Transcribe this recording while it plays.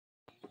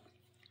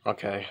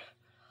Okay.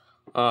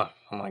 Oh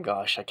my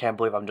gosh, I can't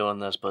believe I'm doing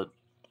this, but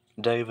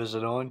Dave, is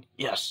it on?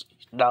 Yes.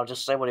 Now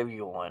just say whatever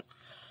you want.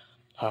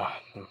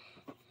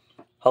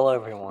 Hello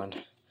everyone,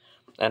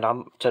 and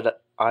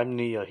I'm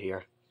Nia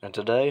here, and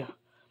today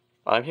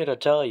I'm here to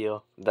tell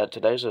you that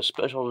today's a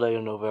special day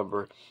in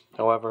November.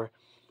 However,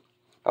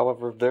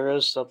 there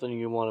is something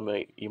you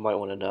might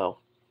want to know,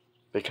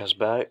 because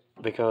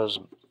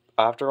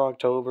after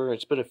October,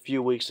 it's been a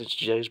few weeks since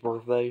Jay's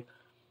birthday.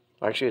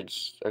 Actually,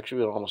 it's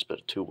actually almost been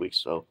 2 weeks,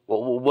 so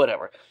well,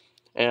 whatever.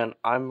 And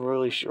I'm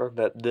really sure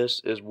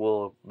that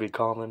will be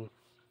common,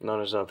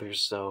 not as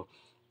others. So,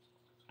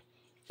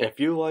 if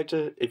you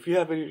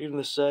have anything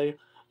to say,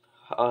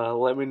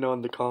 let me know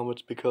in the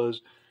comments,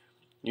 because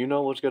you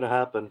know what's gonna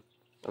happen.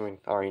 I mean,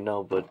 I already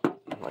know, but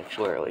like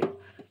clearly.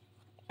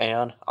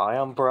 And I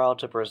am proud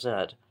to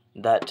present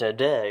that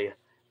today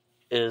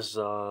is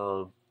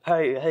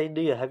hey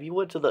Nia, have you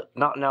went to the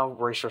not now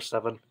Racer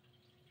 7?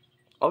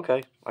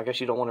 Okay, I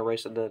guess you don't want to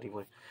race it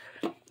anyway.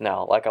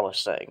 Now, like I was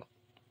saying.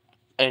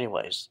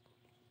 Anyways,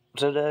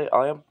 today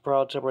I am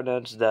proud to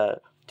announce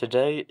that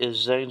today is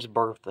Zane's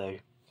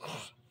birthday.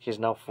 He's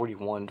now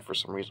 41 for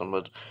some reason,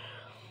 but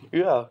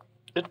yeah,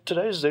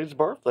 today's Zane's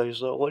birthday,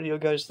 so what do you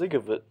guys think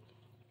of it?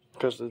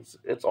 Because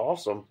it's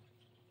awesome.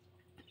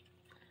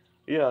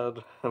 Yeah,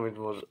 I mean,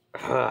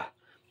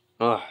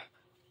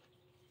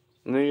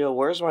 Nia,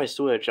 where's my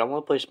Switch? I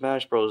want to play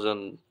Smash Bros.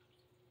 And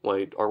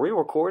wait, are we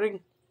recording?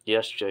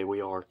 Yes, Jay,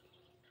 we are.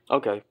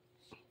 Okay.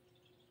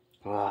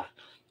 I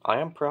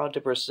am proud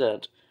to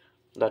present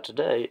that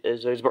today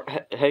is Zane's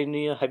birthday. Hey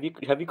Nia, have you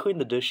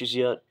cleaned the dishes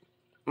yet?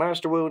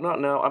 Master Wu,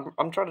 not now.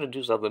 I'm trying to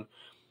do something.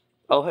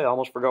 Oh hey, I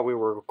almost forgot we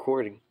were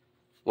recording.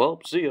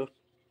 Well, see ya.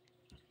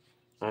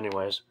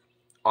 Anyways,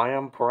 I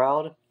am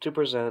proud to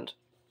present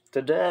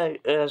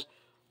today is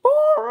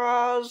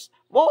Boris!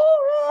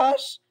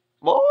 Boris!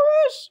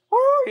 Boris!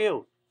 Where are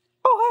you?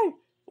 Oh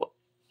hey!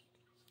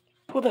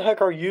 Who the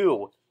heck are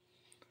you?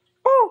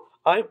 Oh,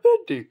 I'm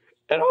Bendy,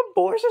 and I'm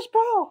Boris's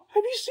pal.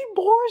 Have you seen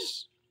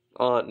Boris?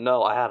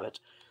 No, I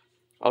haven't.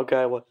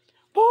 Okay, well,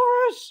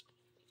 Boris!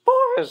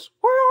 Boris,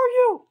 where are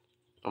you?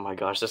 Oh my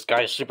gosh, this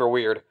guy is super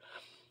weird.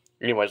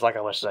 Anyways, like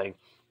I was saying,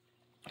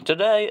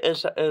 today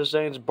is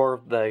Zane's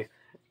birthday,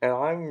 and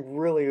I'm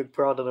really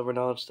proud to have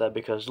announced that,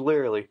 because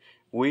literally,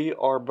 we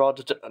are about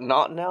to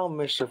not now,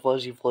 Mr.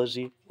 Fuzzy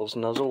Fuzzy. We'll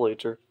snuzzle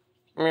later.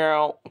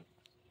 Meow.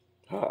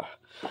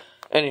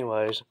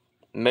 Anyways,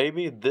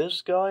 maybe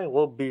this guy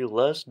will be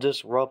less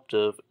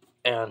disruptive,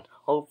 and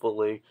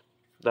hopefully,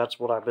 that's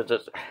what I've been.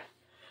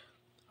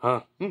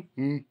 Huh?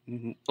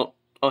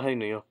 Oh, hey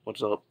Nia,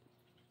 what's up?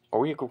 Are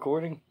we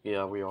recording?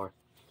 Yeah, we are.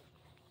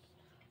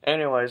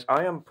 Anyways,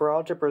 I am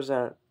proud to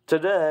present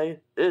today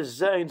is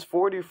Zane's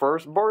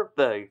 41st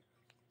birthday.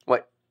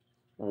 Wait,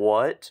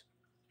 what?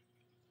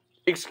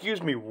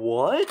 Excuse me,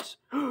 what?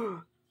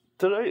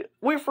 Today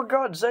we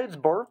forgot Zane's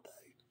birthday.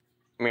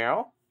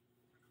 Meow.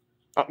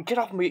 Get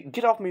off me,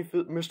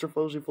 Mr.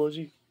 Fuzzy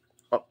Fuzzy.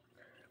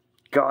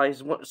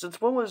 Guys, when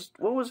was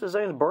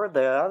Zane's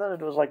birthday? I thought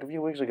it was like a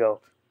few weeks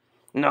ago.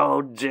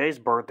 No, Jay's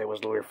birthday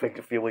was literally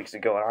a few weeks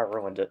ago, and I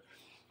ruined it.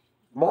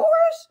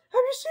 Boris? Have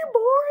you seen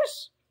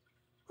Boris?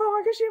 Oh,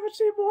 I guess you haven't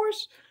seen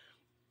Boris.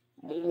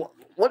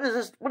 What is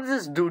this? What is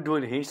this dude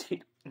doing?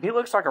 He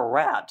looks like a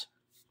rat.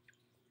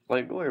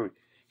 Like, literally,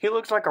 he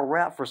looks like a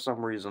rat for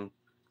some reason.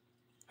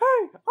 Hey,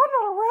 I'm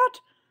not a rat.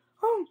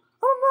 I'm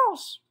a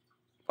mouse.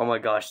 Oh my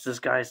gosh, this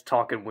guy's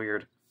talking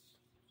weird.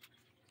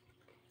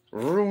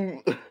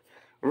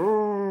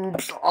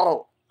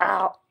 Oh,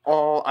 ow,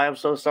 oh, I am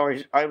so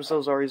sorry. I am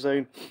so sorry,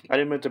 Zane. I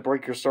didn't mean to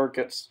break your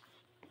circuits.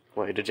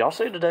 Wait, did y'all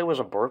say today was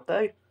a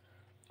birthday?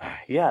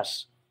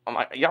 Yes.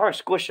 Y'all are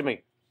squishing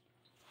me.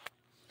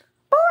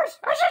 Boris,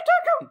 I should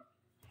take him.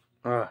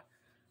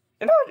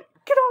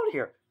 Get out of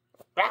here.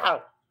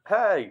 Ow.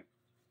 Hey,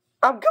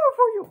 I'm coming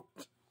for you.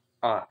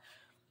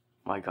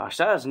 My gosh,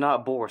 that is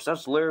not Boris.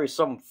 That's literally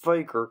some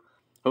faker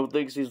who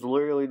thinks he's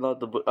literally not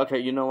the. Okay,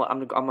 you know what?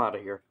 I'm out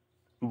of here.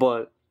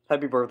 But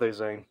happy birthday,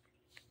 Zane.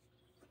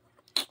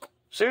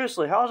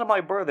 Seriously, how's it my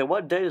birthday?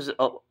 What day is it?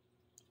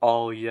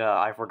 Oh yeah,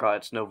 I forgot.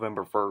 It's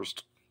November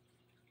 1st.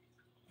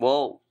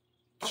 Well,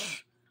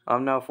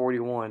 I'm now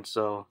 41,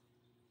 so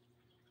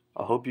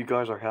I hope you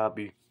guys are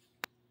happy,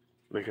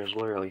 because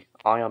literally,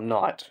 I am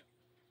not.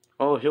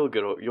 Oh, you'll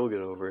get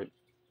over it.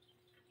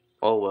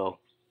 Oh well,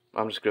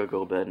 I'm just gonna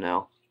go to bed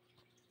now.